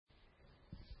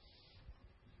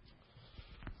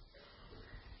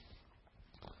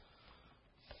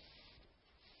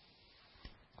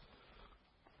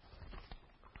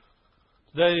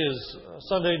Today is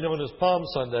Sunday known as Palm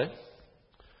Sunday.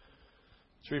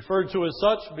 It's referred to as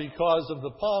such because of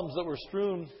the palms that were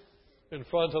strewn in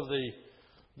front of the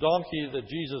donkey that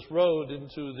Jesus rode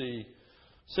into the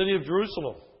city of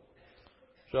Jerusalem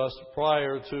just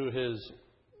prior to his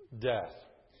death.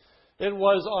 It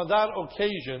was on that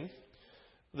occasion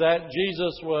that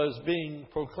Jesus was being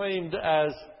proclaimed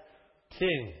as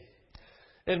King.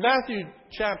 In Matthew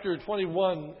chapter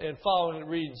 21 and following it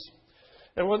reads,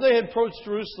 "And when they had approached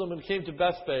Jerusalem and came to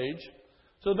Bethphage,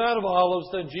 to the Mount of Olives,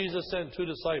 then Jesus sent 2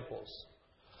 disciples,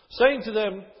 saying to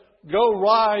them, 'Go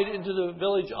ride into the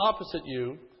village opposite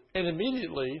you, and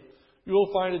immediately you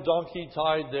will find a donkey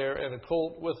tied there and a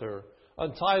colt with her.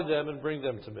 Untie them and bring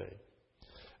them to me.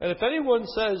 And if anyone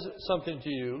says something to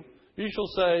you, you shall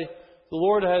say, the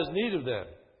Lord has need of them,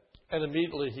 and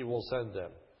immediately he will send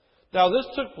them.' Now this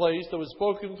took place that was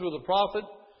spoken through the prophet,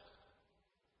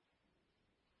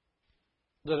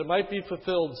 that it might be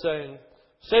fulfilled, saying,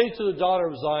 'Say to the daughter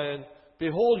of Zion,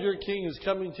 behold, your king is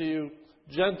coming to you,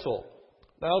 gentle,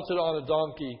 mounted on a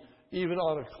donkey, even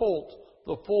on a colt,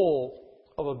 the foal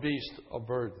of a beast of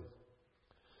burden.'"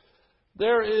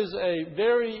 There is a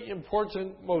very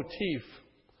important motif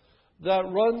that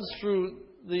runs through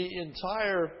the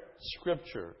entire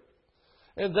Scripture,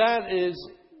 and that is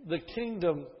the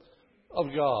kingdom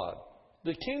of God.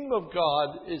 The kingdom of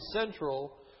God is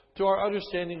central to our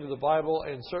understanding of the Bible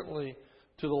and certainly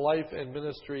to the life and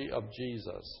ministry of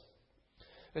Jesus.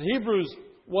 In Hebrews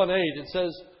 1:8 it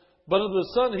says, "But of the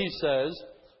Son he says,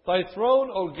 Thy throne,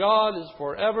 O God, is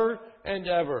forever and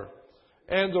ever,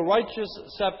 and the righteous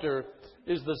scepter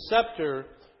is the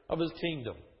scepter of his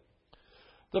kingdom."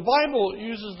 The Bible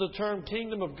uses the term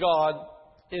kingdom of God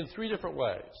in 3 different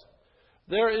ways.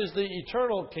 There is the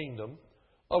eternal kingdom,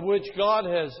 of which God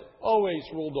has always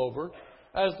ruled over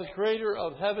as the creator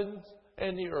of heaven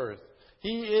and the earth.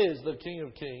 He is the King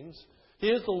of kings. He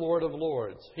is the Lord of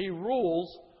lords. He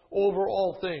rules over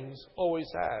all things, always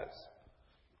has.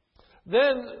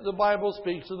 Then the Bible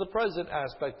speaks of the present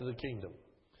aspect of the kingdom.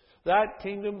 That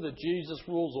kingdom that Jesus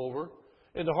rules over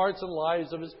in the hearts and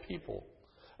lives of his people,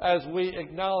 as we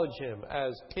acknowledge him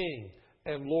as King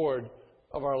and Lord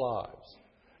of our lives.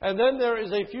 And then there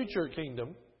is a future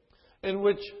kingdom in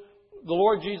which the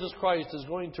Lord Jesus Christ is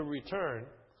going to return.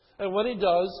 And when he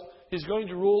does, he's going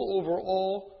to rule over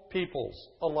all peoples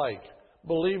alike,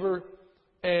 believer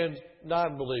and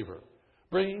non-believer,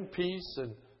 bringing peace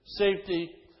and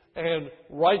safety and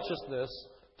righteousness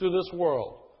to this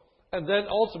world. And then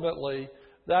ultimately,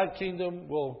 that kingdom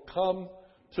will come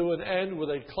to an end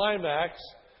with a climax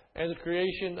and the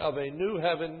creation of a new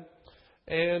heaven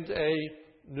and a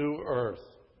new earth.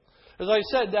 As I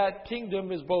said, that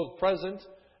kingdom is both present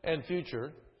and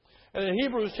future. And in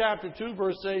Hebrews chapter 2,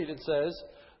 verse 8, it says,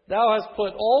 "Thou hast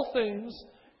put all things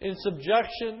in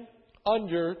subjection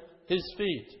under his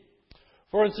feet.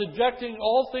 For in subjecting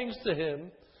all things to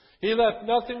him, he left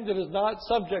nothing that is not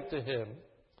subject to him.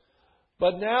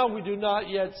 But now we do not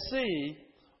yet see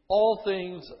all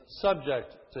things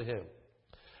subject to him."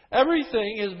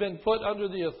 Everything has been put under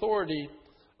the authority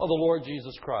of the Lord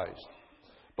Jesus Christ.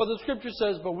 But the Scripture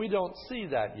says, but we don't see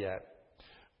that yet.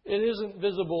 It isn't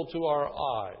visible to our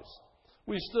eyes.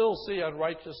 We still see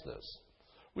unrighteousness.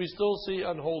 We still see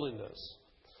unholiness.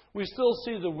 We still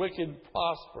see the wicked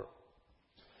prosper.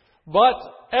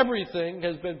 But everything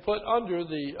has been put under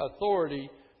the authority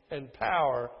and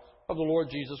power of the Lord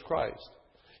Jesus Christ.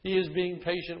 He is being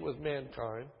patient with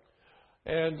mankind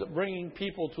and bringing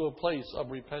people to a place of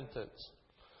repentance.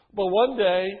 But one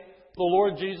day, the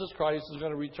Lord Jesus Christ is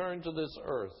going to return to this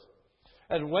earth.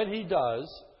 And when he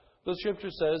does, the Scripture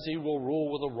says he will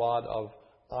rule with a rod of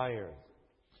iron.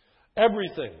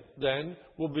 Everything, then,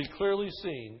 will be clearly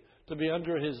seen to be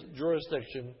under his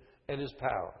jurisdiction and his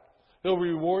power. He'll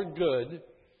reward good,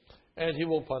 and he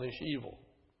will punish evil.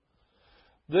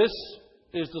 This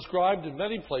is described in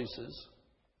many places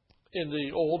in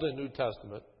the Old and New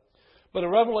Testament. But in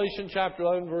Revelation chapter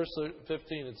 11, verse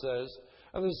 15, it says,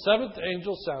 "And the 7th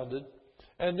angel sounded,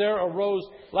 and there arose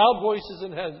loud voices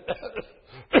in heaven,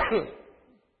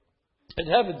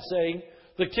 saying,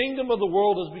 The kingdom of the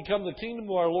world has become the kingdom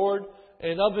of our Lord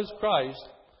and of his Christ,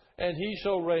 and he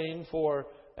shall reign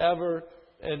for ever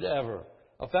and ever."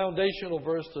 A foundational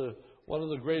verse to one of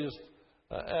the greatest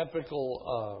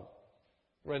epical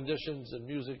renditions and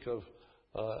music of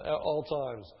all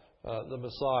times, the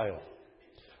Messiah.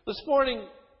 This morning,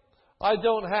 I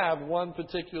don't have one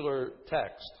particular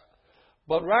text,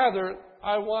 but rather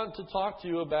I want to talk to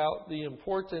you about the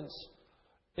importance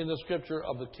in the Scripture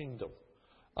of the kingdom.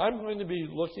 I'm going to be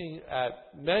looking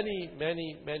at many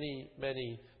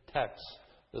texts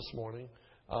this morning.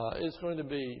 It's going to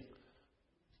be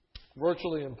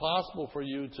virtually impossible for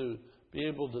you to be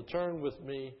able to turn with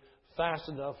me fast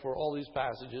enough for all these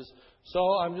passages. So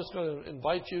I'm just going to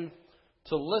invite you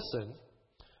to listen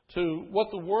to what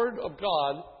the Word of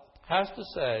God has to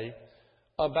say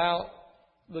about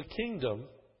the kingdom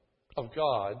of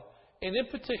God, and in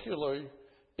particular,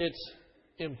 its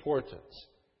importance.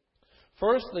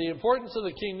 First, the importance of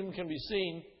the kingdom can be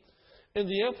seen in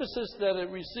the emphasis that it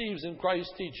receives in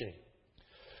Christ's teaching.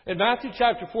 In Matthew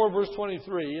chapter 4, verse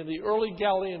 23, in the early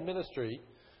Galilean ministry,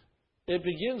 it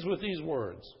begins with these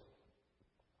words.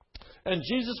 And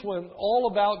Jesus went all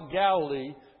about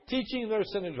Galilee, teaching in their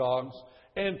synagogues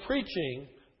and preaching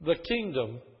the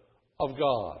kingdom of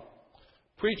God.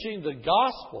 Preaching the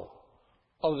gospel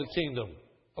of the kingdom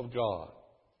of God.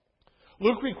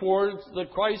 Luke records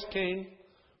that Christ came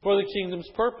for the kingdom's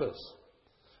purpose.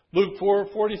 Luke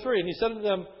 4:43, and he said to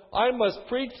them, I must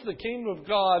preach the kingdom of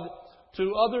God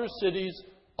to other cities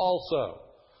also.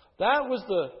 That was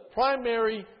the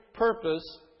primary purpose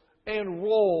and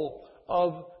role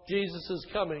of Jesus'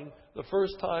 coming the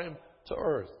first time to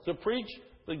earth, to preach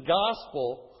the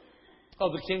gospel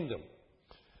of the kingdom.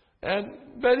 And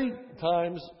many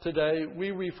times today we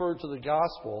refer to the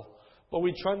gospel, but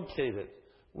we truncate it.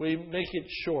 We make it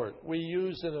short. We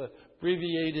use an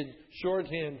abbreviated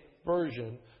shorthand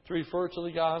version to refer to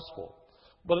the gospel.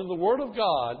 But in the Word of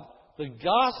God, the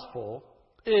gospel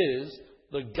is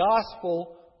the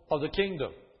gospel of the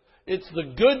kingdom. It's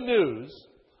the good news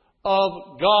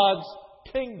of God's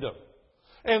kingdom.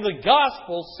 And the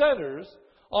gospel centers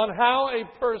on how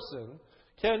a person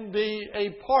can be a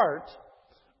part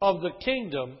of the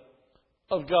kingdom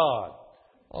of God.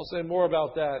 I'll say more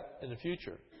about that in the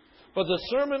future. But the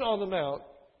Sermon on the Mount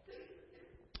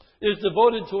is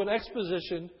devoted to an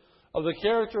exposition of the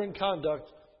character and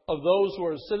conduct of those who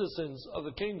are citizens of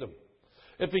the kingdom.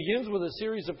 It begins with a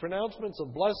series of pronouncements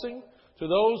of blessing to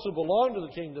those who belong to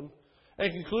the kingdom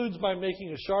and concludes by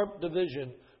making a sharp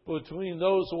division between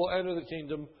those who will enter the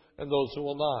kingdom and those who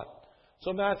will not.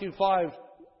 So Matthew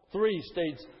 5:3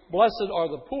 states, Blessed are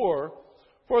the poor,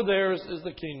 for theirs is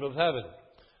the kingdom of heaven.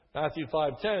 Matthew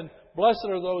 5:10, Blessed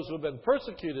are those who have been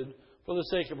persecuted for the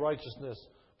sake of righteousness,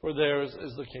 for theirs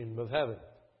is the kingdom of heaven.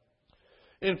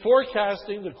 In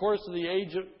forecasting the course of the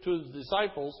age to his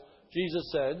disciples,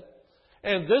 Jesus said,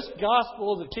 And this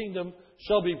gospel of the kingdom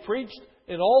shall be preached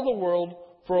in all the world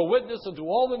for a witness unto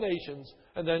all the nations,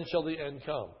 and then shall the end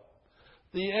come.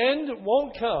 The end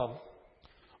won't come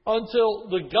until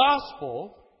the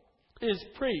gospel is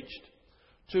preached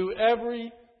to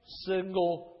every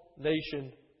single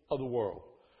nation of the world.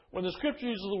 When the Scripture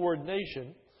uses the word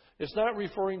nation, it's not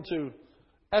referring to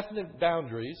ethnic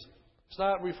boundaries. It's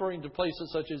not referring to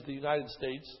places such as the United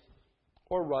States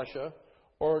or Russia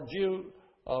or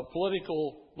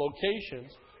geopolitical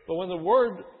locations. But when the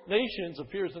word nations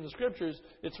appears in the Scriptures,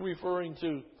 it's referring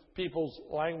to people's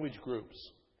language groups.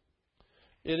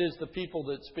 It is the people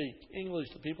that speak English,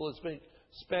 the people that speak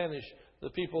Spanish,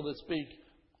 the people that speak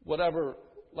whatever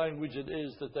language it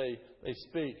is that they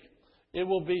speak. It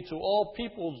will be to all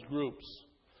people's groups.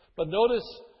 But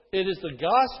notice, it is the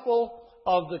gospel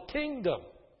of the kingdom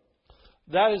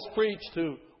that is preached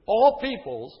to all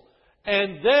peoples,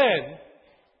 and then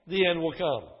the end will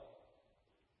come.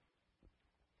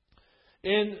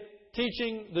 In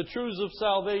teaching the truths of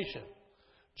salvation,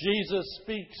 Jesus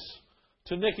speaks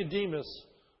to Nicodemus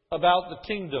about the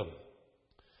kingdom.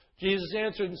 Jesus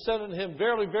answered and said unto him,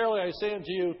 Verily, verily, I say unto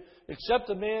you, except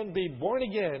a man be born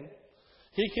again,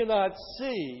 he cannot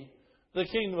see the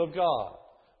kingdom of God.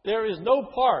 There is no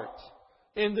part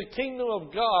in the kingdom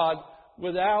of God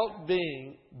without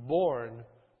being born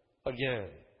again.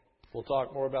 We'll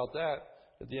talk more about that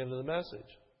at the end of the message.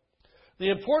 The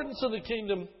importance of the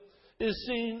kingdom is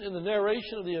seen in the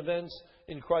narration of the events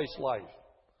in Christ's life.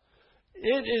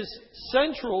 It is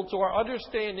central to our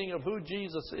understanding of who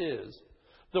Jesus is,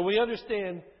 that we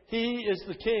understand He is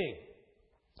the King.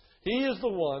 He is the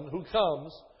one who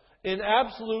comes in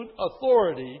absolute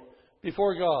authority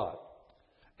before God.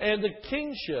 And the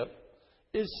kingship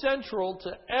is central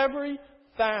to every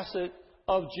facet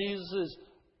of Jesus'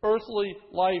 earthly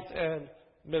life and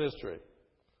ministry.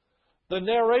 The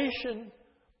narration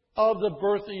of the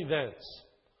birth events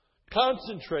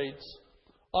concentrates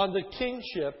on the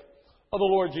kingship of the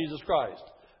Lord Jesus Christ.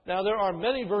 Now, there are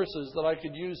many verses that I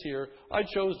could use here. I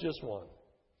chose just one.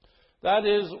 That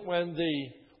is when the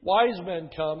wise men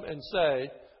come and say,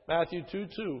 Matthew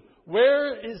 2:2,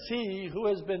 Where is he who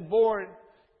has been born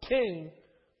King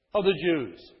of the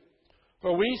Jews?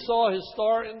 For we saw his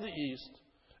star in the east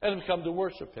and have come to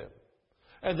worship him.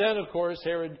 And then, of course,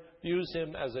 Herod views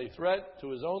him as a threat to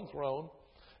his own throne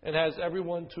and has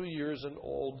everyone 2 years and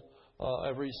old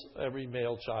every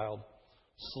male child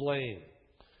slain.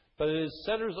 But it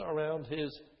centers around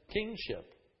his kingship.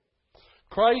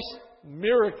 Christ's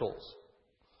miracles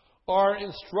are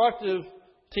instructive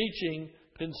teaching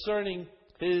concerning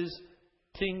his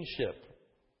kingship.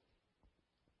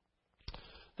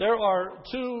 There are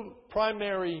two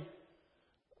primary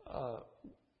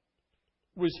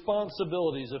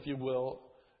responsibilities, if you will,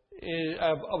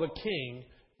 of a king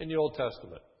in the Old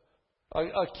Testament.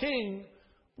 A king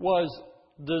was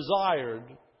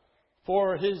desired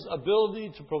for his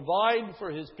ability to provide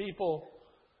for his people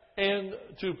and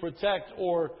to protect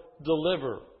or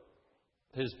deliver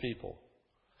his people.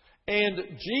 And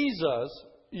Jesus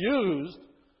used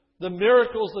the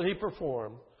miracles that he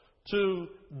performed to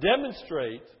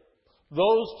demonstrate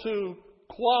those two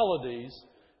qualities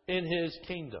in his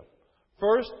kingdom.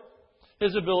 First,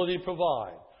 his ability to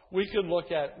provide. We could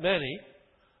look at many.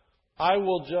 I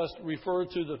will just refer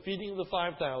to the feeding of the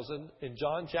 5,000 in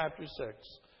John chapter 6.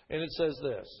 And it says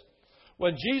this: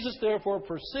 When Jesus therefore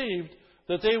perceived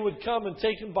that they would come and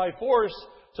take him by force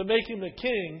to make him a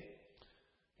king,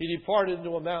 he departed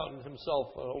into a mountain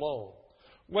himself alone.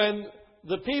 When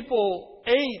the people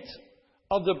ate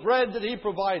of the bread that he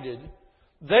provided,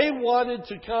 they wanted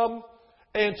to come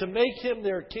and to make him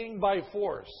their king by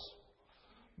force.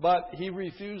 But he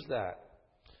refused that.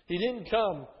 He didn't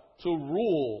come to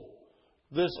rule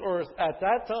this earth at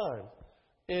that time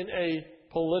in a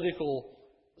political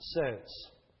sense.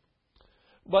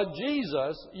 But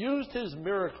Jesus used his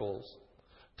miracles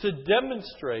to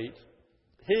demonstrate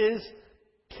his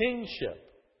kingship.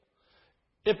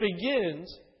 It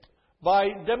begins by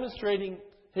demonstrating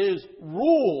his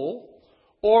rule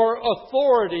or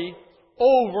authority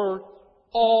over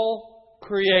all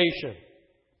creation.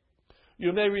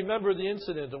 You may remember the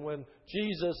incident of when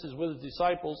Jesus is with his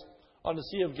disciples on the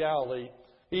Sea of Galilee.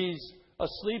 He's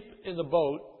asleep in the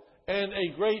boat, and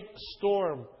a great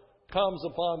storm comes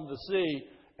upon the sea,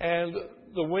 and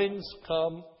the winds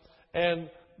come, and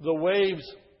the waves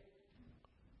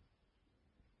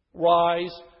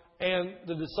rise, and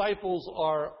the disciples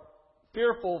are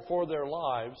fearful for their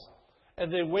lives,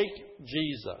 and they wake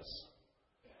Jesus.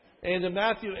 And in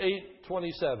Matthew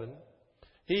 8:27,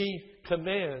 he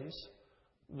commands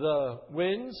the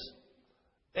winds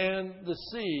and the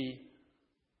sea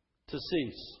to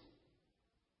cease.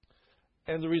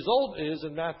 And the result is,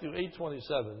 in Matthew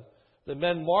 8:27, the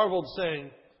men marveled,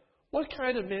 saying, "What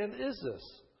kind of man is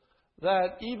this,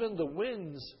 that even the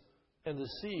winds and the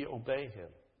sea obey him?"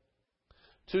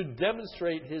 To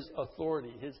demonstrate his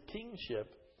authority, his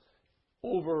kingship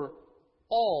over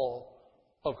all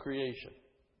of creation.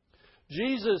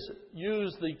 Jesus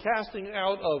used the casting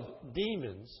out of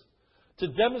demons to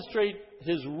demonstrate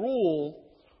his rule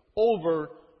over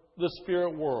the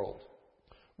spirit world.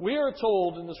 We are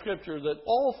told in the Scripture that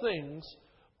all things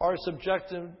are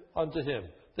subjected unto him.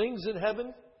 Things in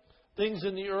heaven, things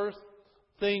in the earth,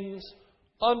 things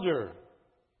under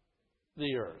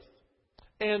the earth.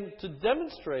 And to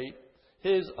demonstrate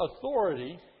his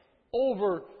authority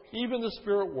over even the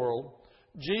spirit world,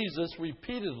 Jesus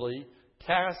repeatedly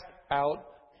cast out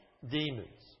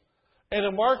demons. And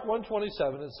in Mark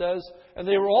 1:27 it says, "And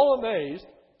they were all amazed,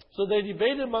 so they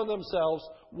debated among themselves,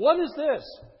 'What is this?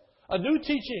 A new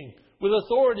teaching with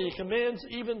authority commands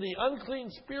even the unclean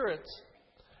spirits,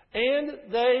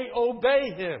 and they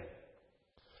obey him.'"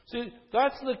 See,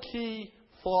 that's the key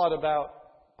thought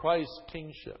about Christ's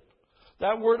kingship.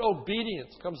 That word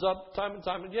obedience comes up time and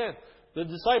time again. The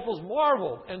disciples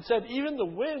marveled and said, "Even the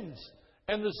winds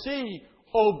and the sea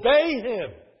obey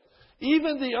him.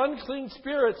 Even the unclean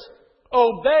spirits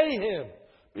obey him."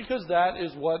 Because that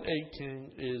is what a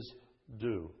king is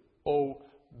due.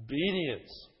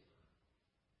 Obedience.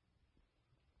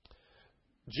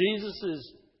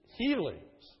 Jesus'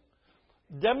 healings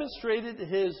demonstrated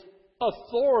his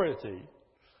authority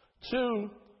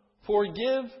to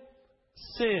forgive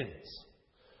sins.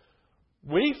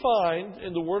 We find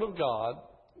in the Word of God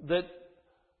that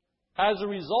as a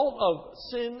result of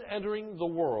sin entering the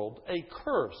world, a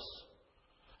curse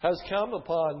has come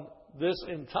upon this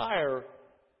entire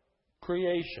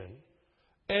creation,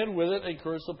 and with it a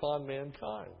curse upon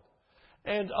mankind.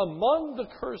 And among the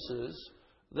curses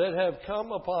that have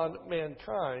come upon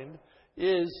mankind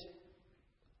is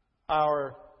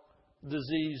our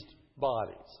diseased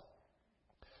bodies.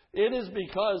 It is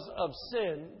because of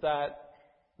sin that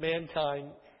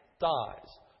mankind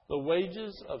dies. The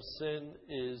wages of sin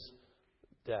is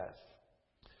death.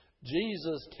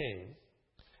 Jesus came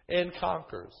and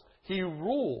conquers. He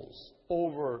rules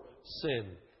over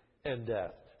sin and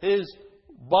death. His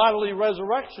bodily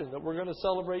resurrection that we're going to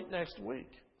celebrate next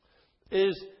week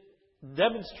is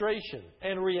demonstration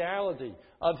and reality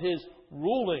of His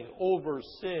ruling over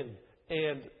sin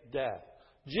and death.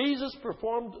 Jesus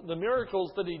performed the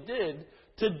miracles that He did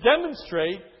to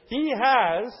demonstrate He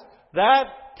has that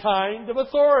kind of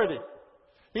authority.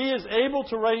 He is able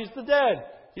to raise the dead.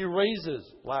 He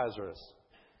raises Lazarus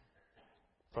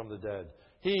from the dead.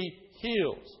 He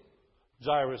heals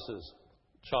Jairus'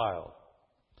 child.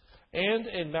 And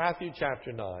in Matthew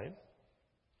chapter 9,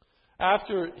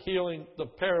 after healing the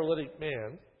paralytic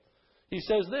man, He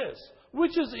says this,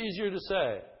 which is easier to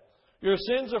say, your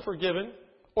sins are forgiven,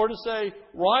 or to say,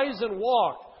 rise and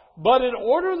walk? But in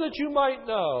order that you might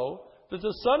know that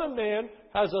the Son of Man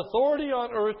has authority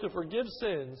on earth to forgive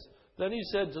sins, then He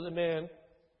said to the man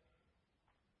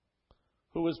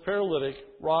who was paralytic,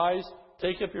 rise,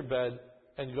 take up your bed,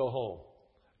 and go home.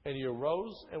 And he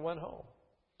arose and went home.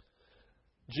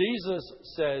 Jesus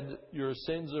said, your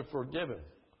sins are forgiven.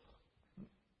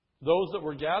 Those that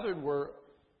were gathered were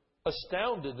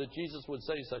astounded that Jesus would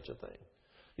say such a thing.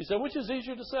 He said, which is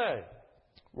easier to say?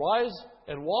 Rise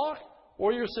and walk,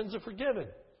 or your sins are forgiven?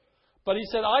 But He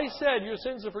said, I said your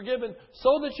sins are forgiven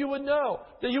so that you would know,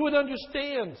 that you would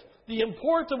understand the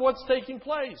import of what's taking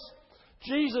place.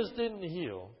 Jesus didn't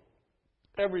heal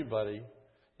everybody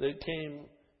that came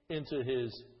into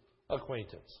His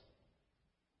acquaintance.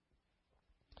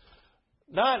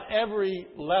 Not every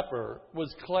leper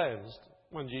was cleansed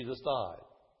when Jesus died.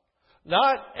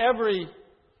 Not every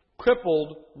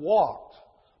crippled walked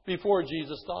before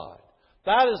Jesus died.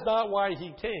 That is not why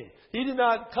He came. He did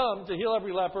not come to heal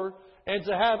every leper and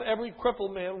to have every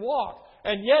crippled man walk.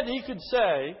 And yet He could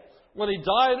say, when He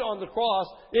died on the cross,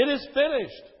 it is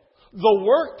finished. The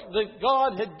work that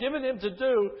God had given Him to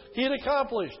do, He had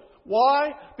accomplished.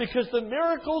 Why? Because the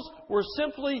miracles were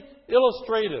simply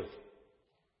illustrative.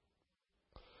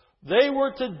 They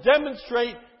were to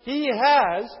demonstrate He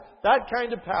has that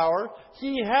kind of power.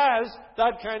 He has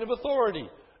that kind of authority.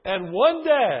 And one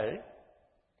day,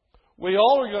 we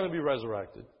all are going to be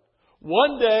resurrected.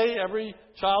 One day, every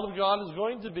child of God is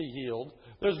going to be healed.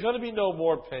 There's going to be no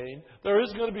more pain. There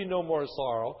is going to be no more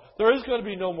sorrow. There is going to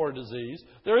be no more disease.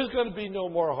 There is going to be no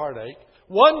more heartache.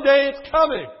 One day it's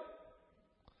coming.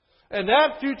 And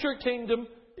that future kingdom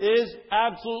is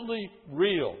absolutely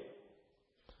real.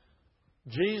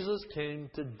 Jesus came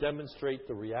to demonstrate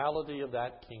the reality of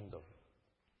that kingdom.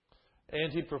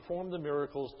 And He performed the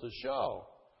miracles to show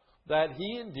that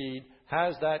He indeed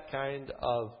has that kind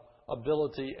of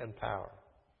ability and power.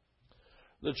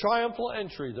 The triumphal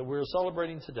entry that we're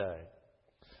celebrating today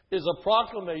is a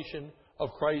proclamation of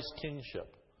Christ's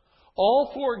kingship. All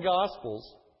four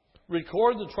Gospels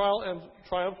record the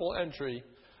triumphal entry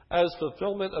as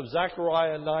fulfillment of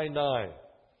Zechariah 9:9.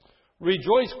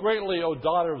 Rejoice greatly, O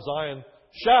daughter of Zion.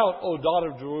 Shout, O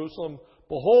daughter of Jerusalem.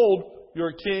 Behold,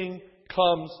 your king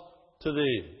comes to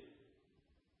thee.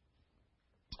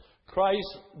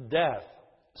 Christ's death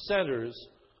centers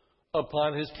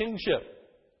upon His kingship.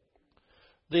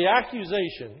 The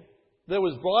accusation that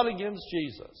was brought against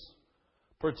Jesus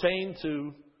pertained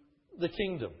to the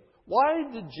kingdom. Why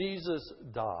did Jesus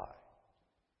die?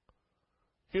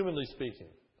 Humanly speaking.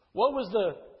 What was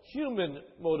the human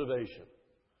motivation?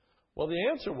 Well, the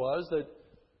answer was that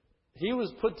He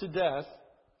was put to death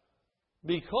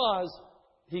because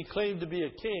He claimed to be a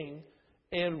king,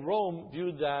 and Rome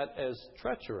viewed that as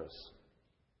treacherous.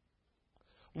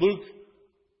 Luke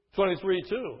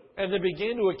 23:2. And they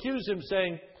began to accuse Him,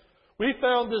 saying, we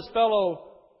found this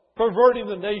fellow perverting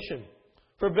the nation,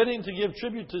 forbidding to give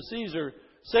tribute to Caesar,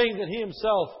 saying that He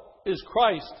Himself is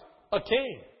Christ, a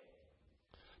king.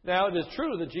 Now, it is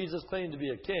true that Jesus claimed to be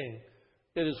a king.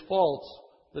 It is false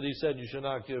that He said you should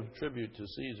not give tribute to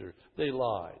Caesar. They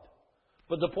lied.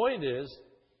 But the point is,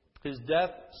 His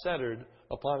death centered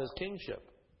upon His kingship.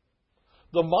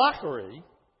 The mockery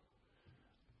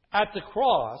at the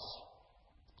cross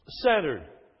centered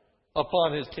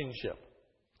upon His kingship.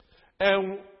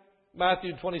 And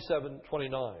Matthew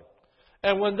 27:29.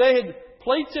 And when they had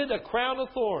plaited a crown of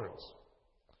thorns,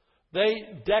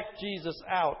 they decked Jesus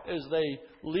out as they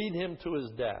lead Him to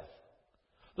His death.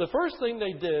 The first thing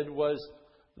they did was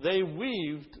they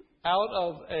weaved out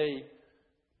of a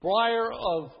briar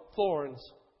of thorns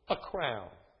a crown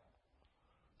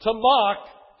to mock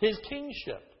His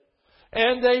kingship.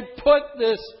 And they put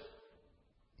this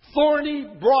thorny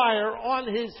briar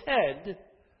on His head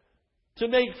to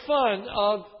make fun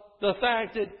of the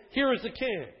fact that here is the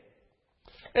king.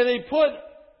 And they put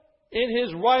in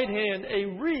His right hand a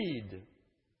reed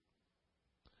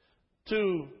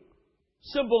to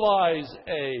symbolize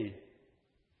a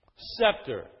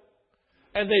scepter.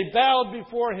 And they bowed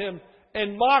before Him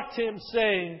and mocked Him,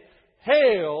 saying,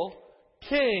 Hail,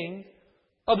 King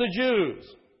of the Jews.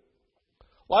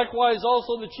 Likewise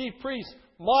also the chief priests,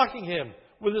 mocking him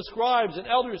with the scribes and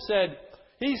elders, said,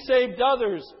 He saved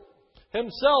others.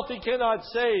 Himself he cannot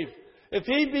save. If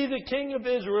he be the King of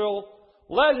Israel,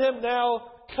 let him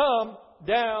now come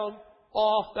down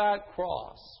off that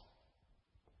cross.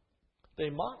 They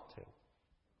mocked him.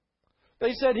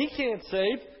 They said, He can't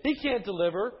save. He can't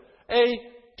deliver. A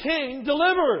king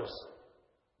delivers.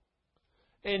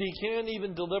 And he can't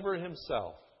even deliver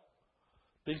himself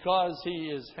because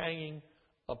he is hanging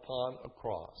upon a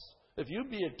cross. If you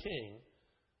be a king,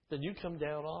 then you come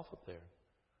down off of there.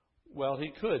 Well,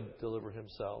 he could deliver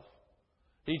himself.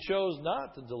 He chose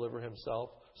not to deliver himself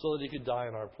so that he could die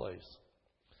in our place,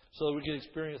 so that we could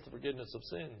experience the forgiveness of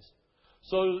sins,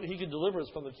 so he could deliver us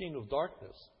from the kingdom of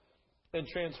darkness and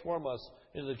transform us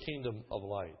into the kingdom of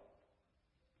light.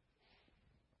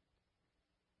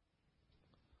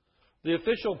 The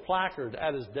official placard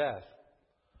at his death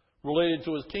related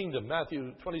to his kingdom,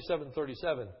 Matthew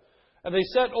 27:37. And they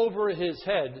set over his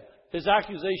head his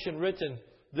accusation written,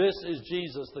 This is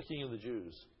Jesus, the King of the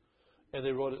Jews. And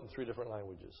they wrote it in 3 different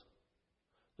languages.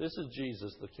 This is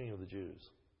Jesus, the King of the Jews.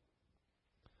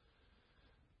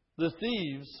 The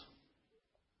thieves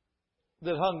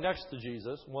that hung next to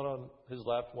Jesus, one on his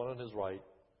left, one on his right,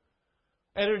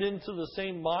 entered into the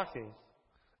same mocking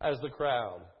as the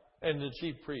crowd and the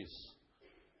chief priests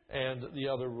and the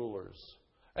other rulers.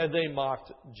 And they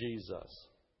mocked Jesus.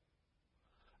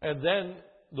 And then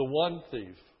the one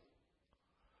thief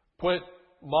quit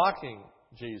mocking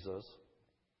Jesus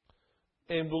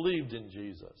and believed in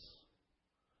Jesus.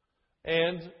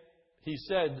 And he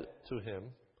said to him,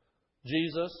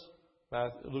 Jesus,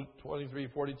 Luke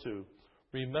 23:42,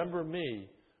 remember me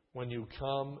when you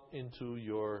come into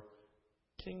your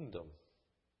kingdom.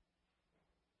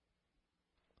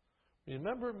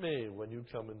 Remember me when you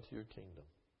come into your kingdom.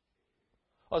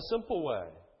 A simple way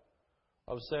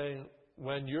of saying,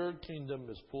 when your kingdom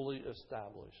is fully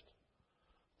established,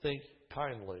 think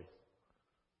kindly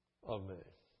of me.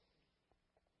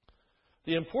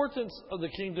 The importance of the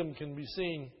kingdom can be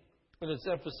seen in its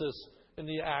emphasis in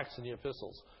the Acts and the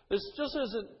epistles. This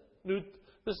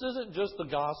isn't just the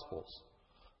Gospels.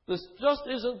 This just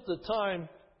isn't the time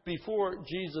before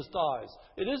Jesus dies.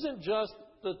 It isn't just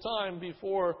the time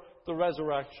before the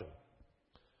resurrection.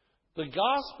 The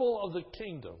gospel of the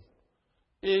kingdom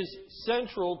is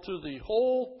central to the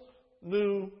whole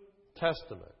New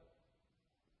Testament.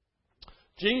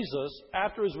 Jesus,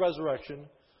 after his resurrection,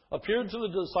 appeared to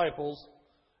the disciples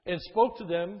and spoke to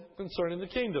them concerning the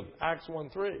kingdom. Acts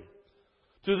 1:3.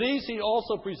 To these he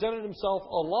also presented himself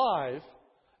alive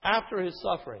after his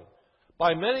suffering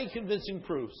by many convincing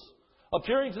proofs,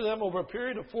 appearing to them over a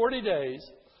period of 40 days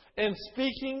and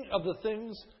speaking of the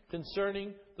things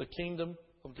concerning the kingdom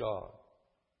of God.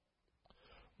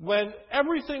 When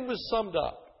everything was summed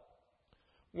up,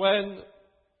 when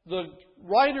the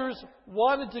writers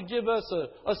wanted to give us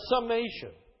a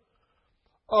summation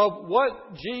of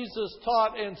what Jesus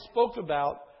taught and spoke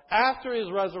about after his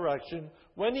resurrection,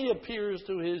 when he appears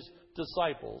to his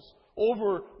disciples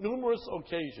over numerous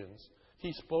occasions,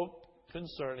 he spoke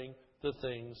concerning the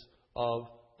things of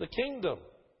the kingdom.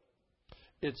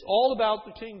 It's all about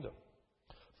the kingdom.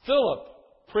 Philip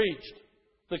preached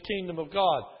the kingdom of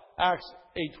God, Acts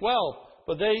 8:12.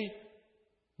 But they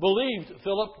believed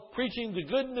Philip preaching the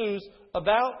good news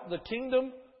about the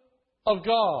kingdom of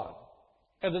God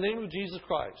and the name of Jesus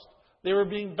Christ. They were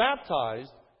being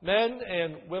baptized, men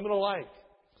and women alike.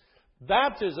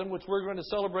 Baptism, which we're going to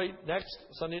celebrate next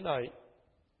Sunday night,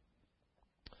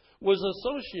 was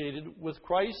associated with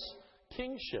Christ's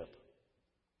kingship.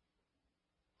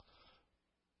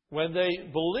 When they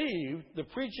believed the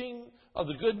preaching of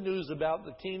the good news about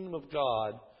the kingdom of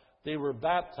God, they were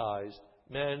baptized,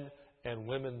 men and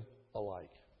women alike.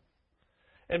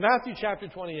 In Matthew chapter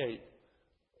 28,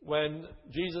 when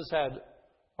Jesus had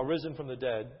arisen from the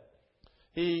dead,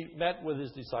 he met with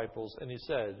his disciples and he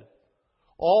said,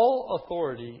 all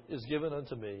authority is given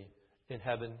unto me in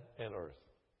heaven and earth.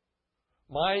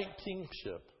 My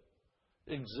kingship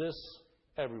exists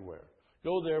everywhere.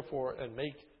 Go therefore and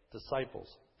make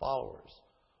disciples, followers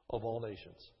of all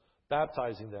nations,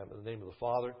 baptizing them in the name of the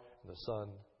Father and the Son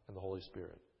and the Holy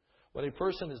Spirit. When a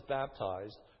person is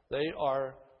baptized, they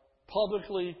are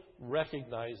publicly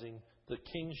recognizing the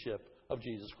kingship of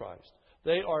Jesus Christ.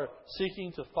 They are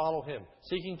seeking to follow him,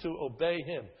 seeking to obey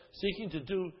him, seeking to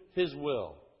do his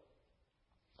will.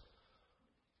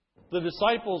 The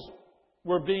disciples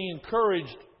were being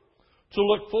encouraged to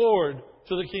look forward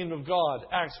to the kingdom of God.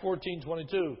 Acts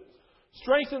 14:22.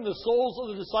 Strengthen the souls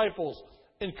of the disciples,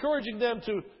 encouraging them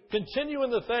to continue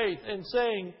in the faith and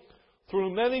saying,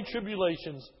 through many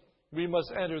tribulations, we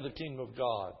must enter the kingdom of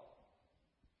God.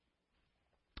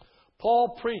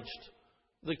 Paul preached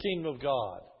the kingdom of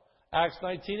God. Acts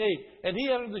 19:8. And he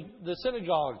entered the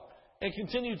synagogue and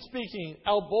continued speaking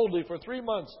out boldly for 3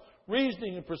 months,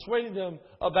 reasoning and persuading them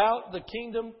about the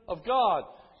kingdom of God.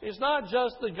 It's not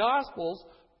just the Gospels.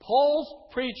 Paul's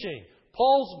preaching,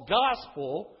 Paul's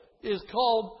gospel is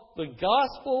called the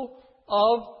gospel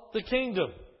of the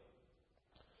kingdom.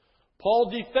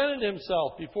 Paul defended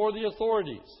himself before the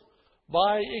authorities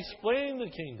by explaining the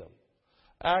kingdom.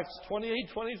 Acts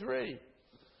 28:23.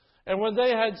 And when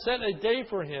they had set a day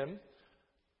for him,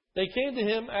 they came to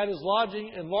him at his lodging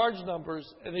in large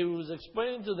numbers, and he was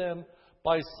explaining to them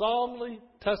by solemnly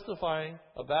testifying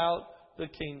about the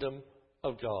kingdom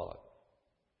of God.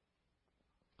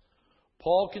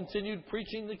 Paul continued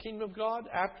preaching the kingdom of God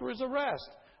after his arrest.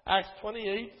 Acts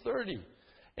 28:30.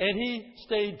 And he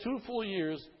stayed 2 full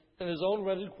years in his own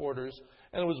rented quarters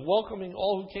and was welcoming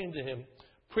all who came to him,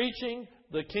 preaching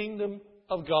the kingdom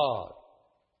of God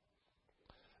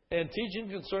and teaching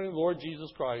concerning the Lord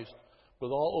Jesus Christ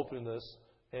with all openness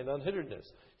and unhinderedness.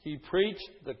 He preached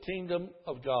the kingdom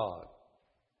of God.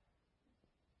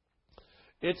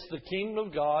 It's the kingdom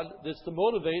of God that's to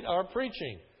motivate our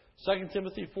preaching. 2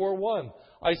 Timothy 4:1.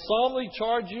 I solemnly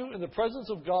charge you in the presence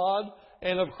of God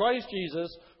and of Christ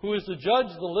Jesus, who is to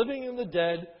judge the living and the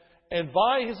dead, and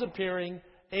by his appearing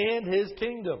and his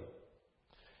kingdom.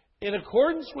 In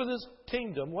accordance with his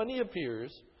kingdom, when he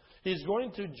appears, he's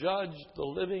going to judge the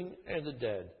living and the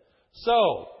dead.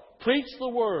 So, preach the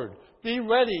word. Be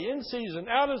ready in season,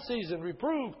 out of season.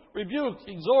 Reprove, rebuke,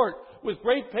 exhort with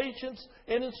great patience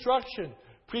and instruction.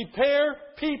 Prepare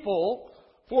people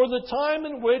for the time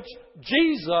in which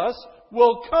Jesus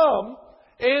will come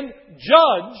and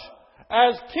judge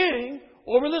as king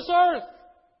over this earth.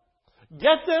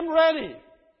 Get them ready.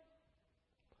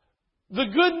 The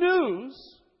good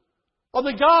news of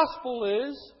the gospel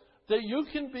is that you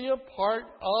can be a part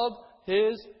of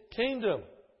his kingdom.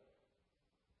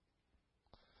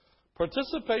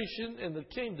 Participation in the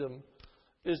kingdom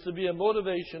is to be a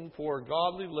motivation for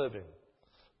godly living.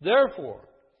 Therefore,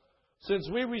 since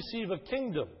we receive a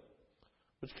kingdom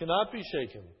which cannot be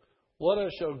shaken, let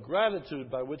us show gratitude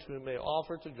by which we may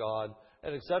offer to God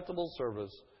an acceptable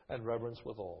service and reverence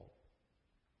withal.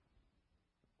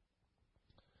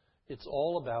 It's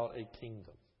all about a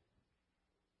kingdom.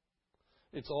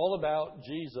 It's all about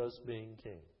Jesus being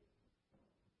king.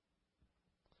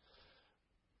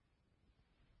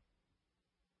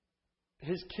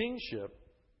 His kingship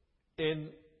in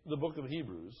the book of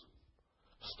Hebrews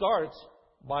starts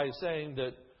by saying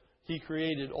that he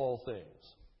created all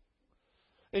things.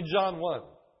 In John 1,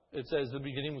 it says, the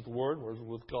beginning was the Word was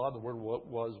with God, the Word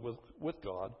was with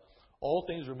God. All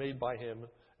things were made by him,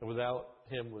 and without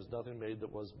him was nothing made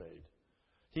that was made.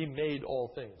 He made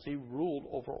all things. He ruled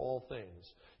over all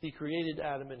things. He created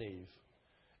Adam and Eve,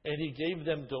 and he gave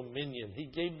them dominion. He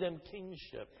gave them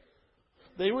kingship.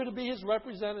 They were to be his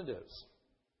representatives.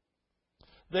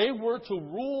 They were to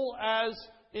rule as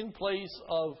in place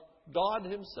of God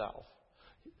himself.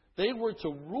 They were to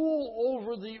rule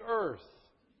over the earth,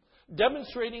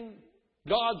 demonstrating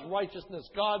God's righteousness,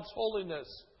 God's holiness.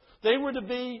 They were to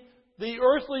be the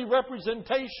earthly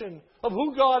representation of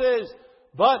who God is,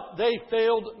 but they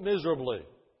failed miserably.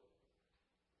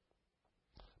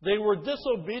 They were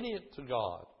disobedient to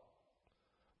God.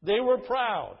 They were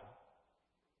proud.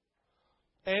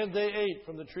 And they ate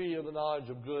from the tree of the knowledge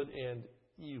of good and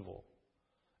evil.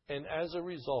 And as a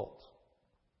result,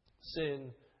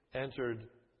 sin entered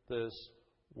this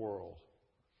world.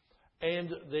 And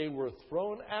they were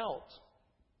thrown out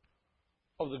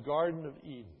of the Garden of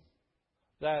Eden,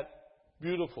 that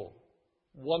beautiful,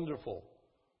 wonderful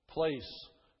place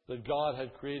that God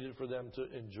had created for them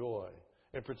to enjoy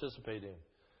and participate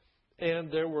in.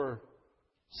 And there were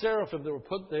seraphim that were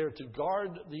put there to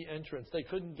guard the entrance. They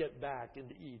couldn't get back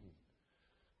into Eden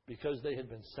because they had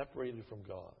been separated from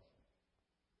God.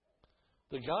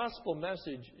 The gospel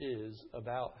message is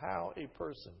about how a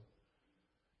person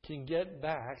can get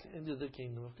back into the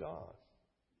kingdom of God,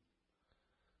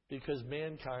 because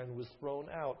mankind was thrown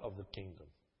out of the kingdom.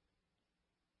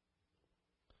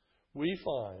 We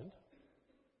find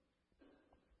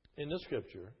in the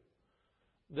Scripture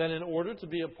that in order to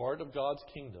be a part of God's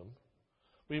kingdom,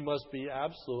 we must be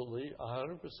absolutely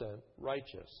 100%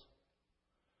 righteous.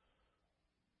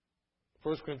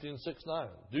 1 Corinthians 6:9.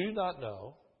 Do you not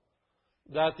know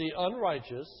that the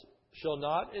unrighteous shall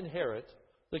not inherit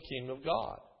the kingdom of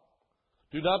God?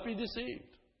 Do not be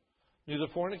deceived. Neither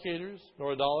fornicators,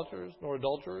 nor idolaters, nor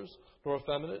adulterers, nor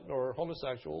effeminate, nor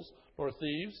homosexuals, nor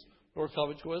thieves, nor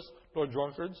covetous, nor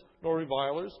drunkards, nor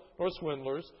revilers, nor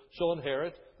swindlers shall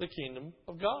inherit the kingdom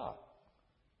of God.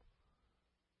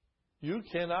 You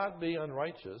cannot be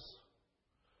unrighteous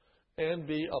and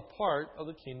be a part of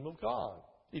the kingdom of God.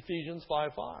 Ephesians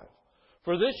 5:5.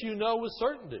 For this you know with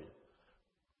certainty.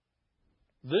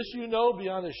 This you know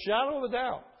beyond a shadow of a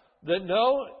doubt, that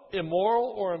no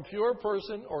immoral or impure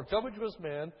person or covetous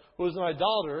man who is an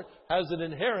idolater has an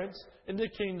inheritance in the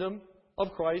kingdom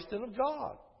of Christ and of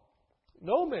God.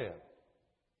 No man.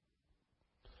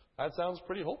 That sounds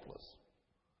pretty hopeless.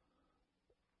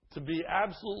 To be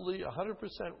absolutely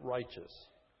 100% righteous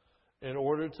in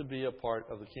order to be a part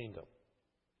of the kingdom.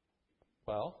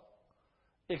 Well,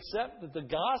 except that the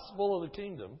gospel of the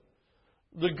kingdom,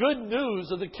 the good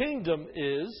news of the kingdom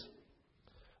is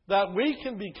that we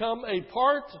can become a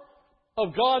part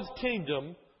of God's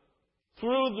kingdom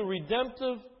through the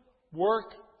redemptive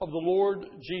work of the Lord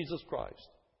Jesus Christ.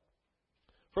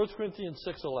 1 Corinthians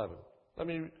 6:11. Let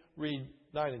me read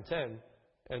 9 and 10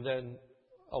 and then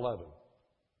 11.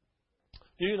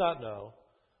 Do you not know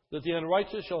that the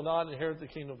unrighteous shall not inherit the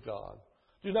kingdom of God?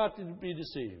 Do not be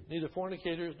deceived. Neither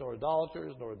fornicators, nor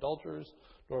idolaters, nor adulterers,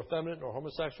 nor effeminate, nor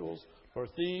homosexuals, nor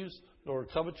thieves, nor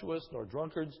covetous, nor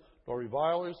drunkards, nor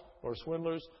revilers, nor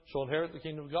swindlers shall inherit the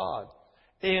kingdom of God.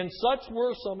 And such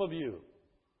were some of you.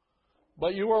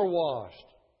 But you are washed.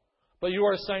 But you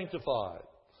are sanctified.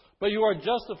 But you are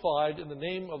justified in the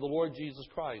name of the Lord Jesus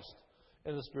Christ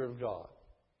and the Spirit of God.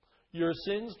 Your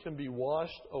sins can be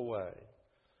washed away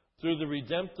through the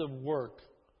redemptive work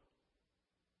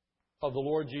of the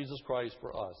Lord Jesus Christ for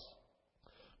us.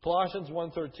 Colossians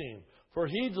 1:13. For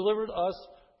he delivered us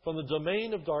from the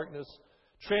domain of darkness,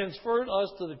 transferred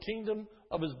us to the kingdom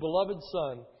of his beloved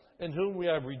Son, in whom we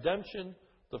have redemption,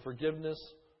 the forgiveness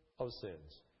of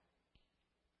sins.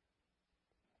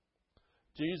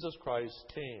 Jesus Christ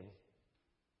came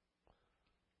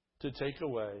to take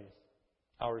away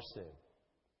our sin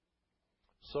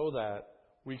so that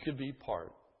we could be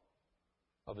part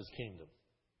of his kingdom.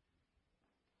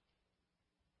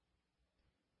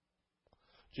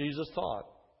 Jesus taught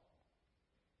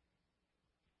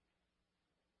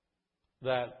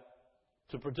that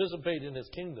to participate in his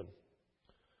kingdom,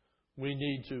 we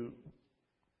need to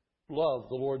love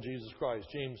the Lord Jesus Christ.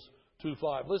 James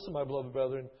 2:5. Listen, my beloved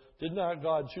brethren, did not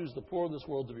God choose the poor of this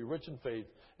world to be rich in faith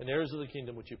and heirs of the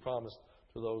kingdom which he promised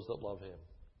to those that love him?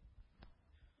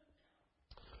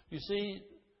 You see,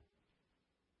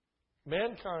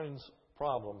 mankind's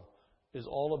problem is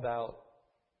all about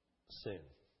sin.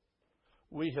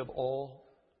 We have all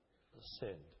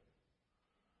sinned.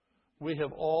 We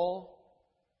have all,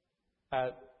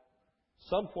 at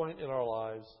some point in our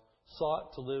lives,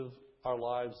 sought to live our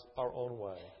lives our own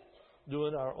way,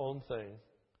 doing our own thing,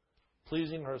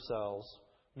 pleasing ourselves,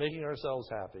 making ourselves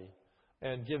happy,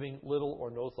 and giving little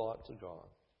or no thought to God.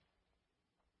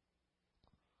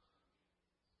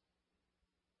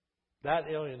 That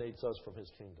alienates us from his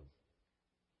kingdom.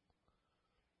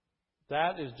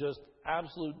 That is just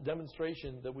absolute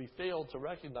demonstration that we fail to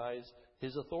recognize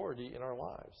his authority in our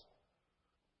lives.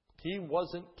 He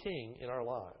wasn't king in our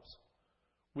lives.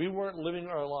 We weren't living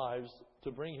our lives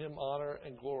to bring him honor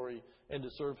and glory and to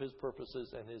serve his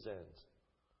purposes and his ends.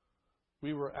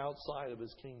 We were outside of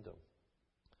his kingdom.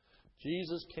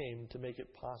 Jesus came to make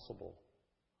it possible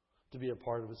to be a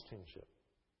part of his kingship,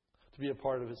 to be a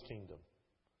part of his kingdom.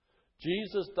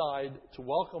 Jesus died to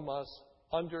welcome us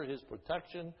under his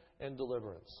protection and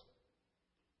deliverance.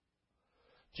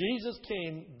 Jesus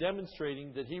came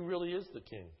demonstrating that he really is the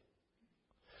king.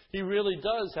 He really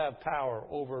does have power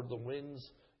over the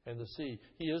winds and the sea.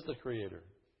 He is the creator.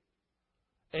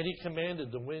 And he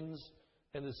commanded the winds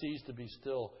and the seas to be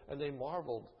still. And they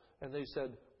marveled and they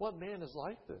said, what man is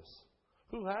like this?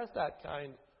 Who has that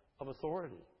kind of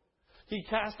authority? He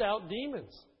cast out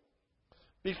demons.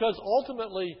 Because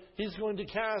ultimately, he's going to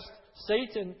cast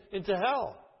Satan into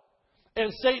hell.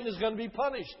 And Satan is going to be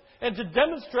punished. And to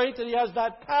demonstrate that he has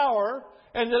that power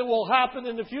and that it will happen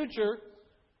in the future,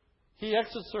 he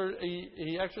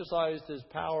exercised his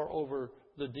power over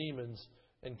the demons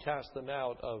and cast them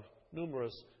out of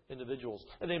numerous individuals.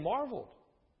 And they marveled.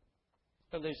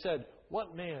 And they said,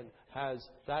 what man has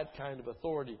that kind of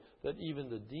authority that even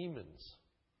the demons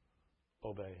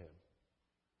obey him?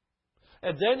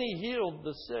 And then he healed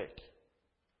the sick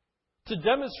to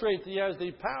demonstrate that he has the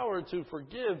power to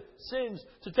forgive sins,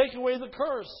 to take away the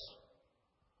curse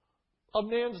of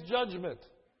man's judgment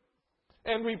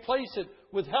and replace it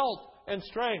with health and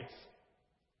strength.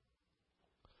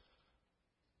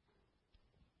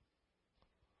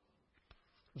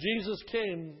 Jesus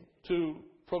came to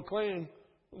proclaim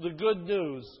the good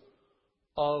news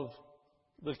of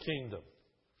the kingdom.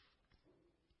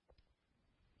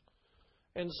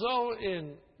 And so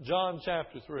in John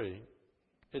chapter 3,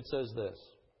 it says this.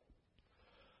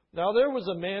 Now there was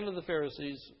a man of the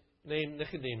Pharisees named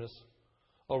Nicodemus,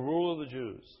 a ruler of the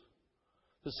Jews.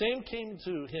 The same came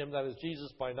to him, that is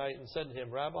Jesus, by night, and said to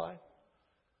him, Rabbi,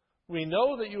 we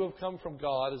know that you have come from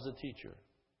God as a teacher.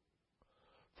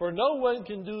 For no one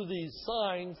can do these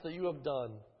signs that you have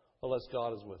done unless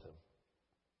God is with him.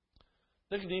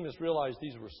 Nicodemus realized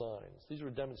these were signs. These were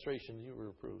demonstrations. These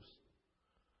were proofs.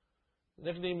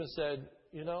 Nicodemus said,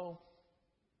 you know,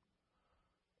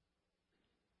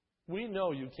 we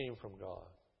know you came from God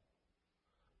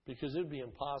because it would be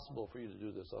impossible for you to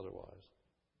do this otherwise.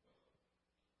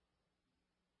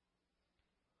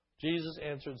 Jesus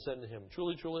answered and said to him,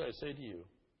 Truly, truly, I say to you,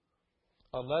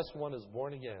 unless one is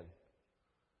born again,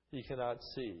 he cannot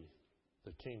see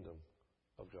the kingdom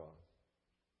of God.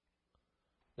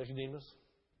 Nicodemus,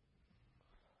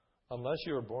 unless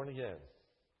you are born again,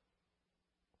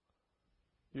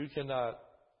 you cannot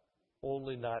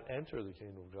only not enter the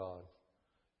kingdom of God,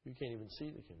 you can't even see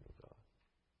the kingdom of God.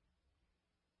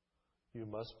 You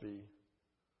must be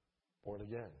born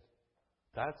again.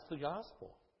 That's the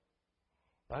gospel.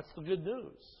 That's the good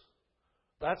news.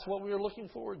 That's what we are looking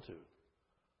forward to.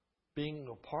 Being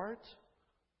a part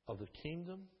of the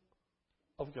kingdom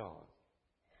of God.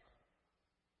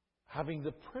 Having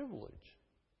the privilege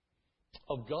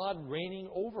of God reigning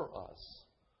over us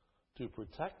to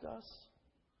protect us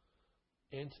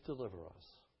and to deliver us.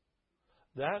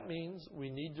 That means we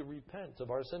need to repent of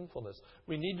our sinfulness.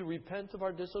 We need to repent of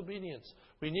our disobedience.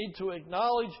 We need to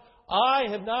acknowledge, I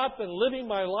have not been living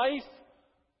my life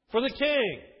for the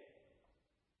King.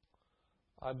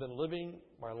 I've been living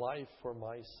my life for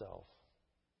myself.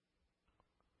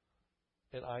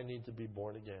 And I need to be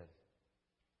born again.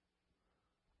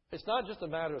 It's not just a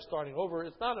matter of starting over.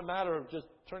 It's not a matter of just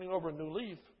turning over a new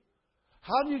leaf.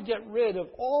 How do you get rid of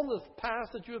all the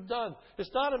past that you have done?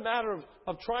 It's not a matter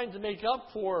of trying to make up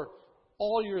for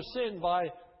all your sin by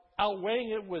outweighing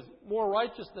it with more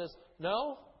righteousness.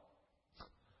 No.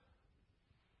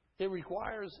 It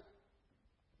requires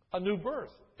a new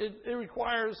birth. It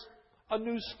requires a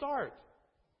new start.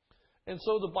 And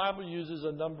so the Bible uses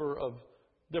a number of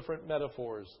different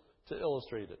metaphors to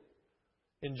illustrate it.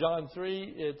 In John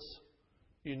 3, it's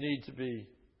you need to be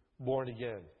born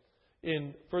again.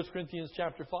 In 1 Corinthians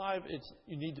chapter 5, it's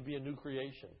you need to be a new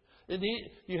creation.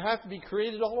 You have to be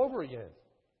created all over again.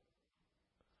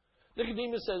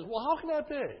 Nicodemus says, well, how can that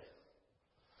be?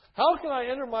 How can I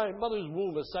enter my mother's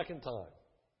womb a second time?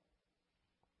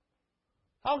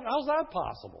 How's that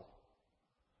possible?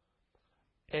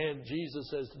 And Jesus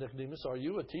says to Nicodemus, are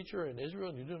you a teacher in Israel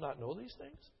and you do not know these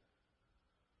things?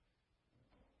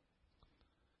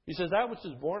 He says, that which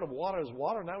is born of water is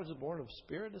water, and that which is born of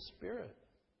spirit is spirit.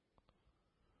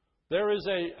 There is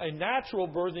a natural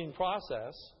birthing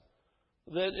process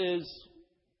that is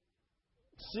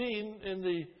seen in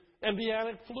the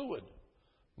embryonic fluid.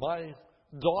 My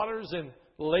daughter's in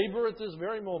labor at this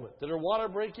very moment. Did her water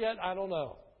break yet? I don't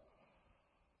know.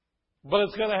 But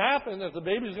it's going to happen that the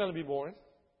baby's going to be born.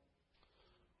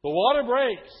 The water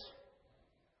breaks.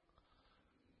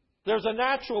 There's a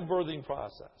natural birthing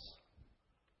process.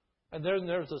 And then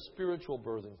there's a spiritual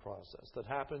birthing process that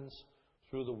happens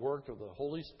through the work of the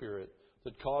Holy Spirit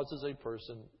that causes a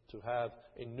person to have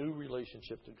a new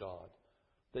relationship to God.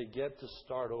 They get to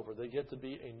start over. They get to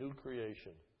be a new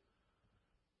creation.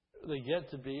 They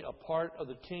get to be a part of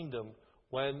the kingdom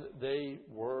when they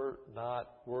were not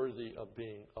worthy of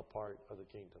being a part of the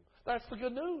kingdom. That's the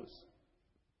good news.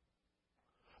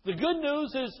 The good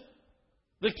news is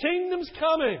the kingdom's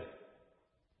coming.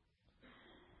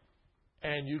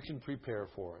 And you can prepare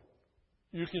for it.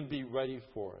 You can be ready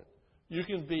for it. You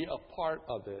can be a part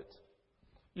of it.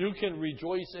 You can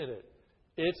rejoice in it.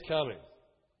 It's coming.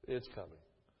 It's coming.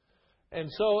 And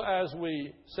so as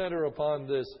we center upon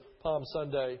this Palm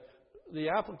Sunday, the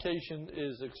application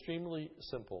is extremely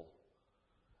simple.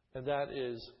 And that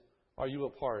is, are you a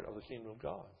part of the kingdom of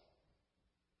God?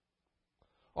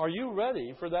 Are you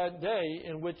ready for that day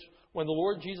in which, when the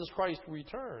Lord Jesus Christ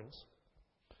returns,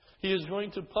 He is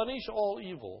going to punish all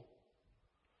evil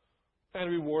and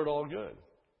reward all good?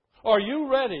 Are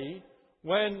you ready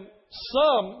when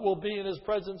some will be in His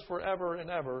presence forever and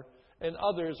ever, and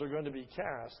others are going to be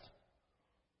cast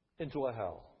into a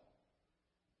hell?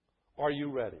 Are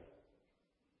you ready?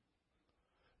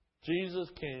 Jesus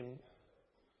came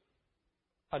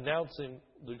announcing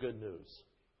the good news.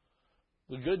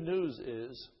 The good news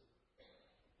is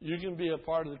you can be a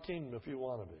part of the kingdom if you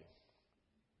want to be.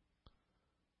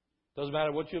 Doesn't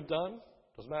matter what you've done.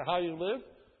 Doesn't matter how you live.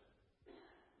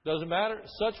 Doesn't matter.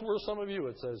 Such were some of you,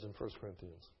 it says in 1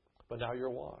 Corinthians. But now you're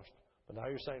washed. But now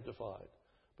you're sanctified.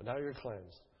 but now you're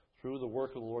cleansed through the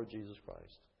work of the Lord Jesus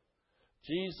Christ.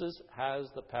 Jesus has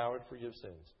the power to forgive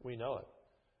sins. We know it.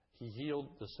 He healed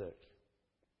the sick.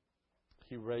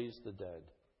 He raised the dead.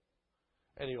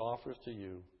 And He offers to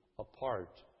you a part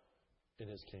in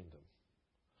His kingdom.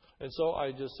 And so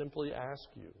I just simply ask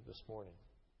you this morning,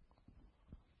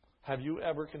 have you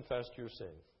ever confessed your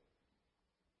sin?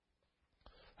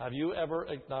 Have you ever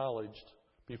acknowledged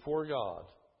before God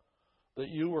that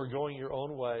you were going your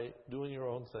own way, doing your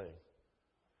own thing,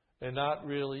 and not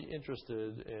really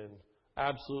interested in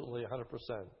absolutely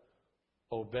 100%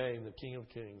 obeying the King of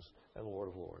Kings and Lord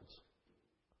of Lords?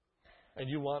 And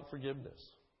you want forgiveness.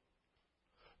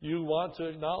 You want to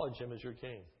acknowledge Him as your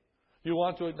King. You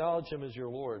want to acknowledge Him as your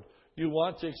Lord. You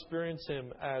want to experience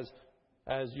Him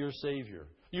as your Savior.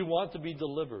 You want to be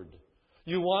delivered.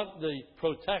 You want the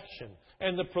protection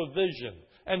and the provision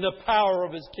and the power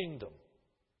of His kingdom.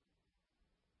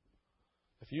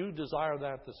 If you desire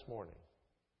that this morning,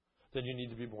 then you need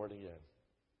to be born again.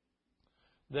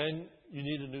 Then you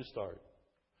need a new start.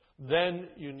 Then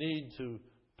you need to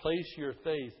place your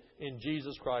faith in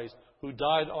Jesus Christ, who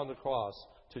died on the cross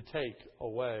to take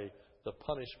away the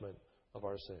punishment of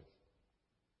our sin,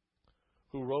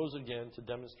 who rose again to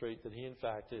demonstrate that He in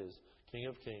fact is King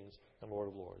of Kings and Lord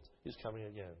of Lords. He's coming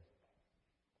again.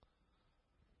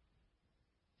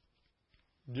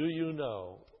 Do you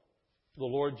know the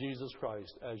Lord Jesus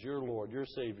Christ as your Lord, your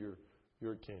Savior,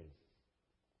 your King?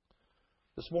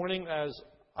 This morning, as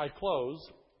I close,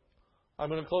 I'm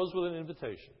going to close with an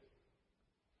invitation.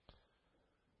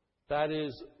 That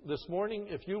is, this morning,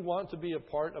 if you want to be a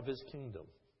part of His kingdom,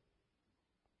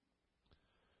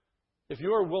 if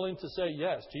you are willing to say,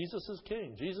 yes, Jesus is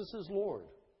King, Jesus is Lord,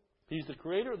 He's the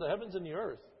Creator of the heavens and the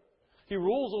earth, He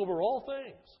rules over all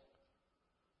things.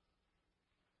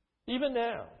 Even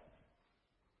now.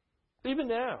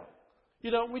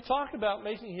 You know, we talk about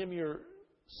making Him your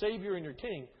Savior and your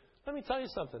King. Let me tell you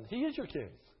something. He is your King.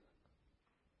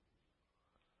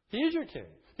 He is your King.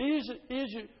 He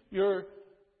is your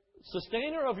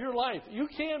sustainer of your life. You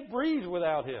can't breathe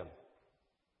without Him.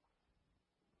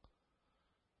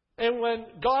 And when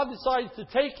God decides to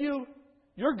take you,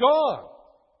 you're gone.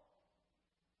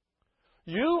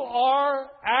 You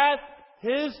are at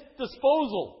His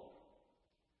disposal.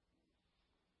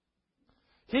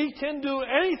 He can do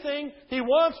anything He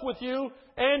wants with you,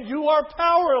 and you are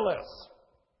powerless.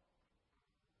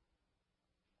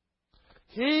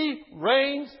 He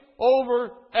reigns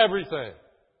over everything.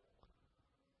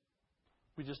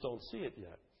 We just don't see it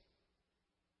yet.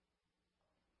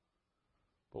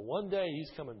 But one day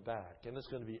He's coming back, and it's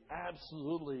going to be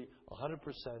absolutely 100%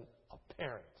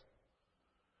 apparent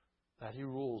that He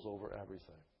rules over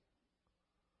everything.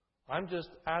 I'm just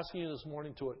asking you this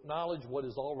morning to acknowledge what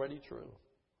is already true.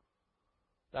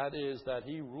 That is that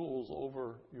He rules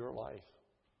over your life.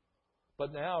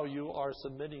 But now you are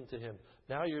submitting to Him.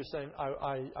 Now you're saying,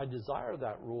 I desire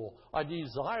that rule. I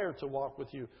desire to walk with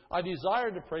You. I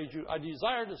desire to praise You. I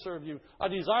desire to serve You. I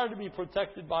desire to be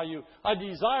protected by You. I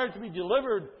desire to be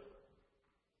delivered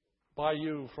by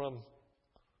You from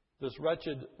this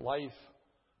wretched life,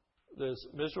 this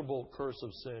miserable curse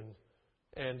of sin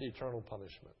and eternal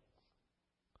punishment.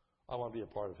 I want to be a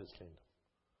part of His kingdom.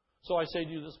 So I say to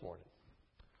you this morning,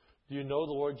 do you know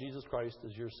the Lord Jesus Christ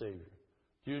as your Savior?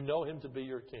 Do you know Him to be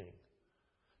your King?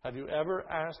 Have you ever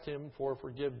asked Him for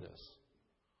forgiveness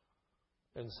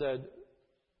and said,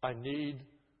 I need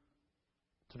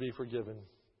to be forgiven.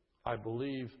 I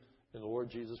believe in the Lord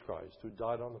Jesus Christ, who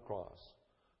died on the cross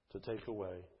to take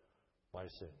away my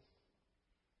sin.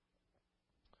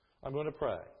 I'm going to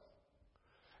pray.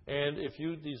 And if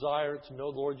you desire to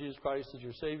know the Lord Jesus Christ as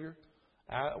your Savior,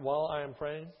 while I am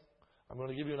praying, I'm going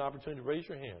to give you an opportunity to raise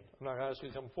your hand. I'm not going to ask you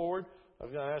to come forward.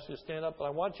 I'm going to ask you to stand up. But I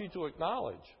want you to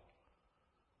acknowledge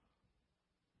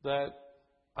that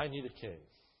I need a King.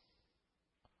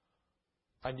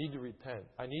 I need to repent.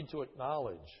 I need to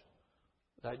acknowledge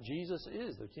that Jesus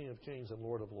is the King of Kings and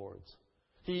Lord of Lords.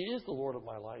 He is the Lord of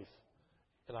my life.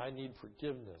 And I need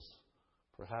forgiveness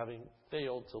for having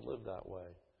failed to live that way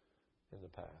in the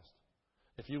past.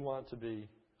 If you want to be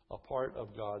a part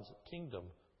of God's kingdom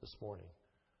this morning,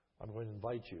 I'm going to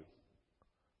invite you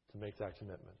to make that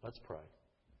commitment. Let's pray.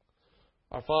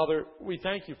 Our Father, we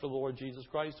thank You for the Lord Jesus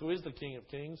Christ, who is the King of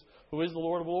Kings, who is the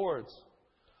Lord of Lords.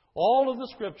 All of the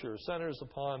Scripture centers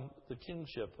upon the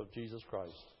kingship of Jesus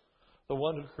Christ, the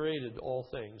one who created all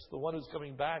things, the one who's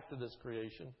coming back to this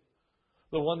creation,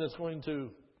 the one that's going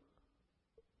to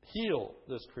heal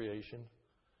this creation,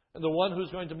 and the one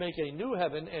who's going to make a new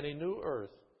heaven and a new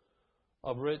earth,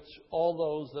 of which all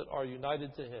those that are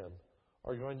united to Him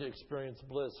are going to experience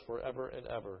bliss forever and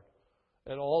ever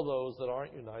And all those that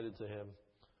aren't united to Him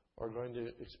are going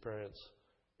to experience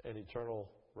an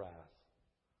eternal wrath.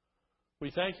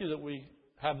 We thank You that we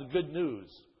have the good news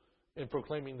in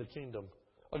proclaiming the kingdom.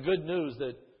 A good news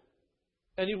that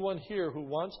anyone here who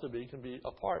wants to be can be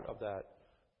a part of that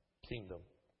kingdom.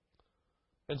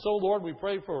 And so, Lord, we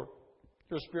pray for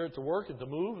Your Spirit to work and to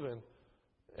move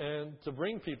and to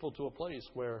bring people to a place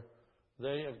where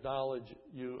they acknowledge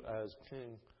You as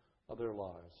King of their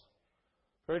lives.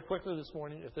 Very quickly this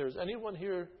morning, if there's anyone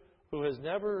here who has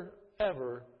never,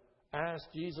 ever asked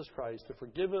Jesus Christ to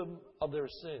forgive them of their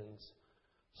sins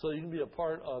so you can be a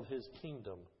part of His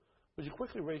kingdom, would you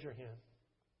quickly raise your hand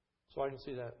so I can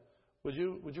see that? Would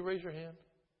you raise your hand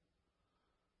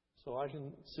so I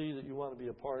can see that you want to be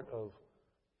a part of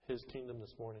His kingdom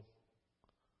this morning?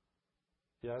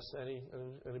 Yes?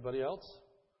 Anybody else?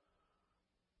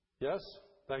 Yes?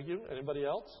 Thank you. Anybody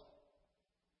else?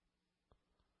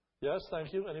 Yes,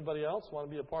 thank you. Anybody else want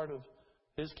to be a part of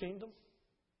His kingdom?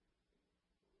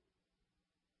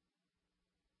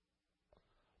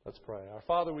 Let's pray. Our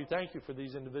Father, we thank You for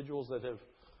these individuals that have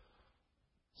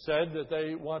said that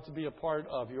they want to be a part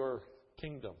of Your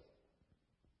kingdom.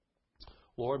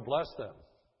 Lord, bless them.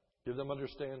 Give them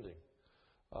understanding.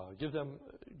 Give them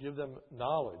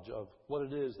knowledge of what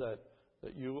it is that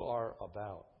You are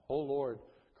about. Oh Lord,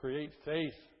 create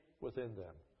faith within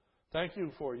them. Thank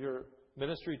You for Your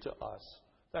ministry to us.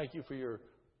 Thank You for Your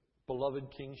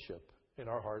beloved kingship in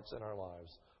our hearts and our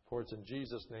lives. For it's in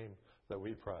Jesus' name that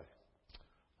we pray.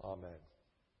 Amen.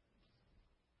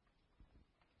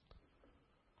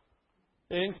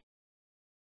 In